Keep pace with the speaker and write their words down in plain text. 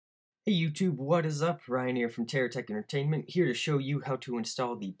Hey YouTube, what is up? Ryan here from Tech Entertainment, here to show you how to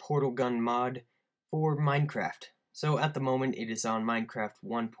install the portal gun mod for Minecraft. So at the moment it is on Minecraft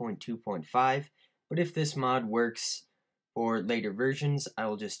 1.2.5, but if this mod works for later versions, I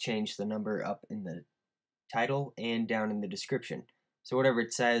will just change the number up in the title and down in the description. So whatever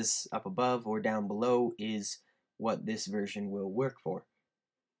it says up above or down below is what this version will work for.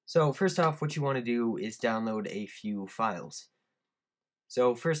 So first off, what you want to do is download a few files.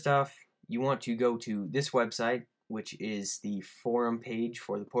 So first off, you want to go to this website, which is the forum page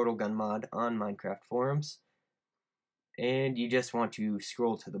for the portal gun mod on Minecraft forums. And you just want to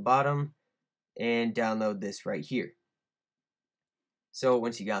scroll to the bottom and download this right here. So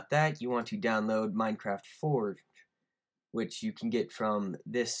once you got that, you want to download Minecraft Forge, which you can get from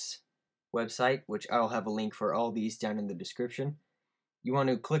this website, which I'll have a link for all these down in the description. You want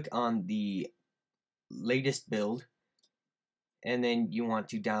to click on the latest build, and then you want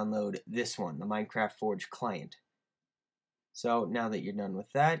to download this one, the Minecraft Forge client. So now that you're done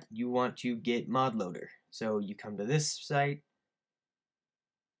with that, you want to get Modloader. So you come to this site,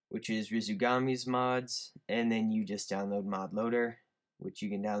 which is Rizugami's mods, and then you just download Modloader, which you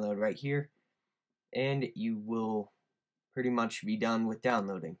can download right here, and you will pretty much be done with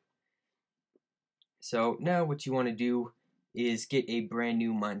downloading. So now what you want to do is get a brand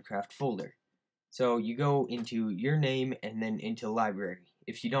new Minecraft folder. So you go into your name and then into library.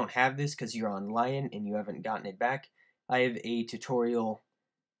 If you don't have this because you're on Lion and you haven't gotten it back, I have a tutorial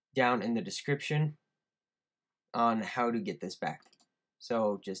down in the description on how to get this back.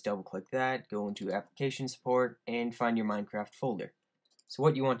 So just double click that, go into application support, and find your Minecraft folder. So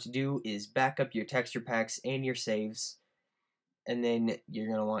what you want to do is back up your texture packs and your saves, and then you're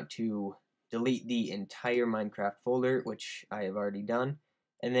going to want to delete the entire Minecraft folder, which I have already done,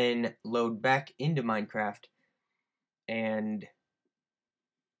 and then load back into Minecraft, and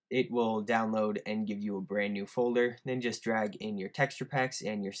it will download and give you a brand new folder. Then just drag in your texture packs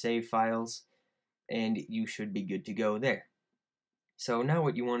and your save files, and you should be good to go there. So now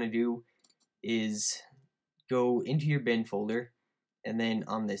what you want to do is go into your bin folder, and then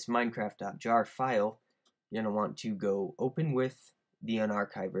on this minecraft.jar file, you're going to want to go open with the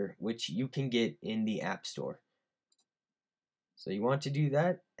unarchiver, which you can get in the App Store. So you want to do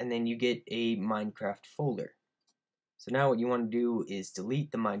that, and then you get a Minecraft folder. So now what you want to do is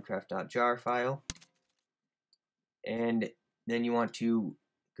delete the minecraft.jar file, and then you want to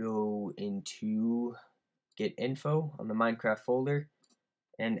go into get info on the Minecraft folder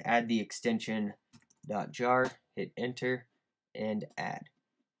and add the extension .jar, hit enter, and add.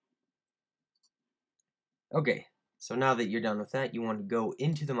 Okay, so now that you're done with that, you want to go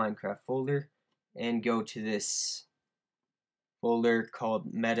into the Minecraft folder and go to this folder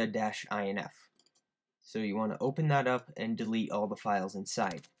called meta-inf. So you want to open that up and delete all the files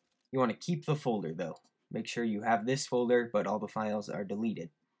inside. You want to keep the folder though. Make sure you have this folder, but all the files are deleted.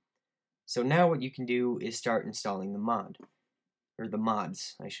 So now what you can do is start installing the mod, or the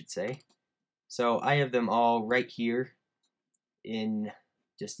mods, I should say. So I have them all right here in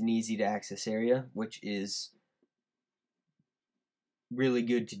just an easy to access area, which is really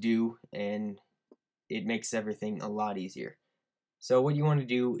good to do, and it makes everything a lot easier. So what you want to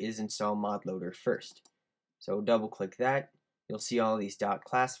do is install Modloader first. So double click that, you'll see all these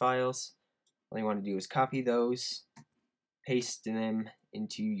 .class files. All you want to do is copy those, paste them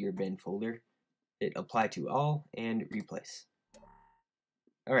into your bin folder, hit apply to all, and replace.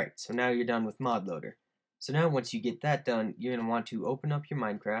 Alright, so now you're done with Modloader. So now once you get that done, you're going to want to open up your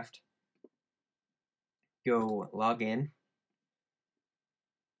Minecraft, go log in,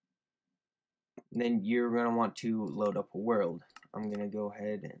 and then you're going to want to load up a world. I'm going to go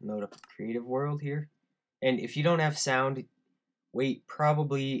ahead and load up a creative world here. And if you don't have sound, wait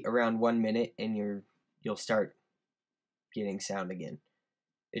probably around 1 minute and you'll start getting sound again.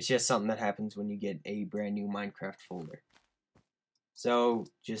 It's just something that happens when you get a brand new Minecraft folder. So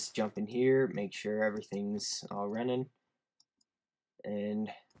just jump in here, make sure everything's all running, and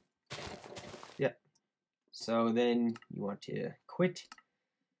yeah. So then you want to quit,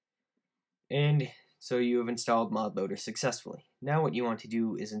 and so you have installed Modloader successfully. Now what you want to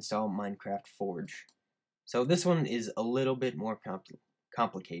do is install Minecraft Forge. So this one is a little bit more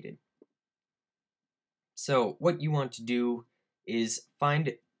complicated. So what you want to do is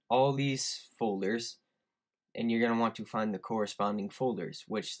find all these folders, and you're going to want to find the corresponding folders,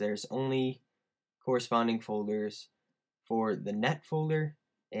 which there's only corresponding folders for the net folder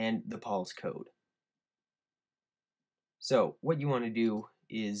and the Paul's code. So what you want to do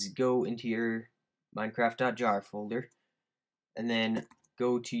is go into your minecraft.jar folder and then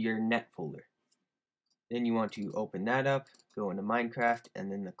go to your net folder. Then you want to open that up, go into Minecraft,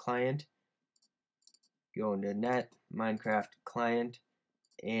 and then the client, go into net, Minecraft client,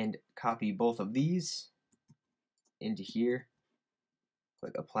 and copy both of these into here.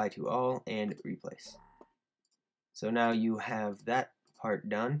 Click apply to all and replace. So now you have that part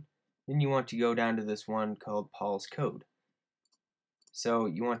done. Then you want to go down to this one called Paul's code. So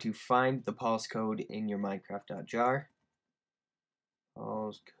you want to find the Paul's code in your Minecraft.jar.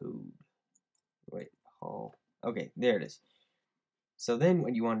 Paul's code. Wait, Paul. Okay, there it is. So then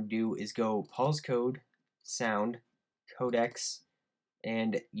what you want to do is go Paul's code, sound, codex,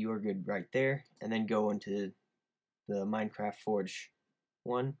 and you're good right there. And then go into the Minecraft Forge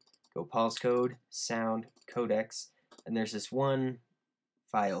one. Go Paul's code, sound, codex, and there's this one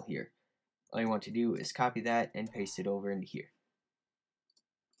file here. All you want to do is copy that and paste it over into here.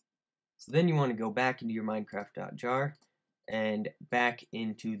 So then you want to go back into your Minecraft.jar and back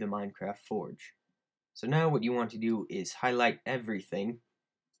into the Minecraft Forge. So now what you want to do is highlight everything,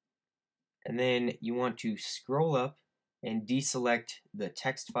 and then you want to scroll up and deselect the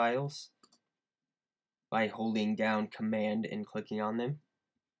text files by holding down Command and clicking on them,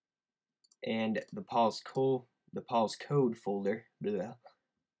 and the Paul's code folder, blah,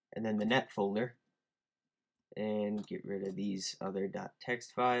 and then the net folder, and get rid of these other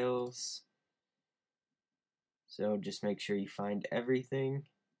 .text files. So just make sure you find everything,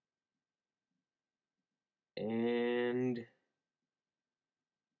 and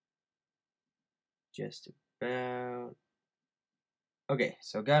just about. Okay,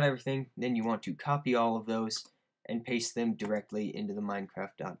 so got everything. Then you want to copy all of those and paste them directly into the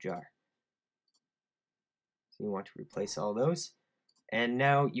Minecraft.jar. So you want to replace all those. And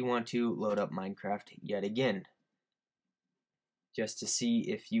now you want to load up Minecraft yet again, just to see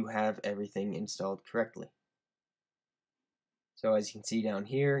if you have everything installed correctly. So as you can see down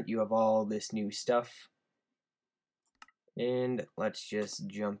here, you have all this new stuff. And let's just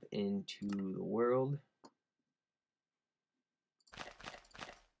jump into the world.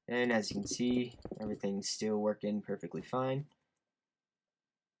 And as you can see, everything's still working perfectly fine.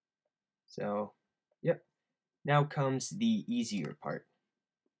 So, yep. Now comes the easier part.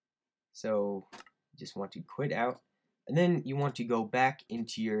 So, you just want to quit out, and then you want to go back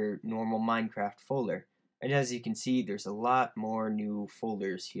into your normal Minecraft folder. And as you can see, there's a lot more new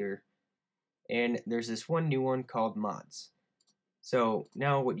folders here. And there's this one new one called Mods. So,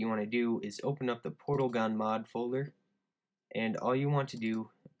 now what you want to do is open up the Portal Gun mod folder, and all you want to do,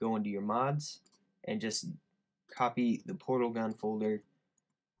 go into your mods, and just copy the Portal Gun folder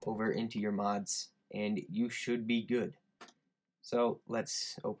over into your mods, and you should be good. So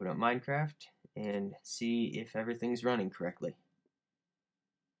let's open up Minecraft and see if everything's running correctly.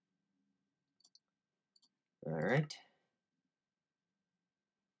 Alright.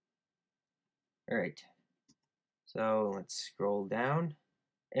 So let's scroll down,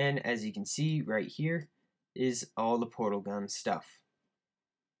 and as you can see right here is all the Portal Gun stuff.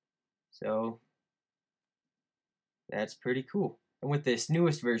 So that's pretty cool. And with this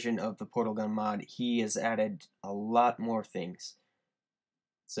newest version of the Portal Gun mod, he has added a lot more things.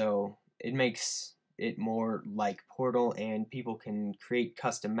 So it makes it more like Portal, and people can create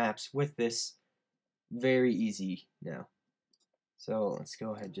custom maps with this very easy now. So let's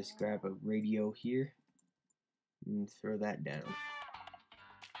go ahead and just grab a radio here and throw that down.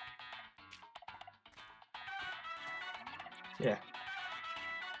 Yeah.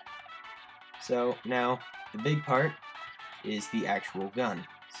 So now the big part is the actual gun.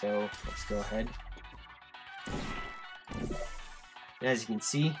 So let's go ahead. And as you can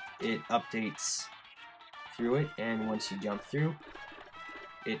see, it updates through it, and once you jump through,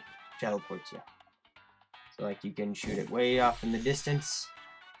 it teleports you. So like you can shoot it way off in the distance,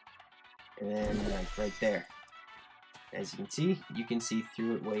 and then like right there. As you can see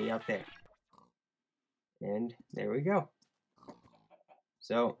through it way out there. And there we go.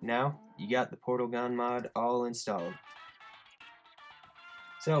 So now you got the Portal Gun mod all installed.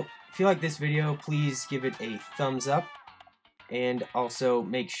 So if you like this video, please give it a thumbs up, and also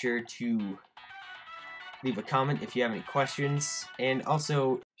make sure to leave a comment if you have any questions. And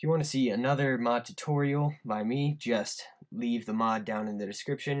also, if you want to see another mod tutorial by me, just leave the mod down in the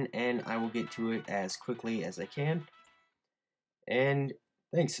description and I will get to it as quickly as I can. And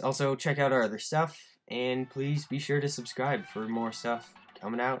thanks. Also, check out our other stuff, and please be sure to subscribe for more stuff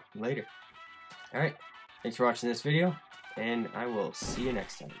coming out later. Alright, thanks for watching this video, and I will see you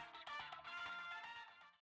next time.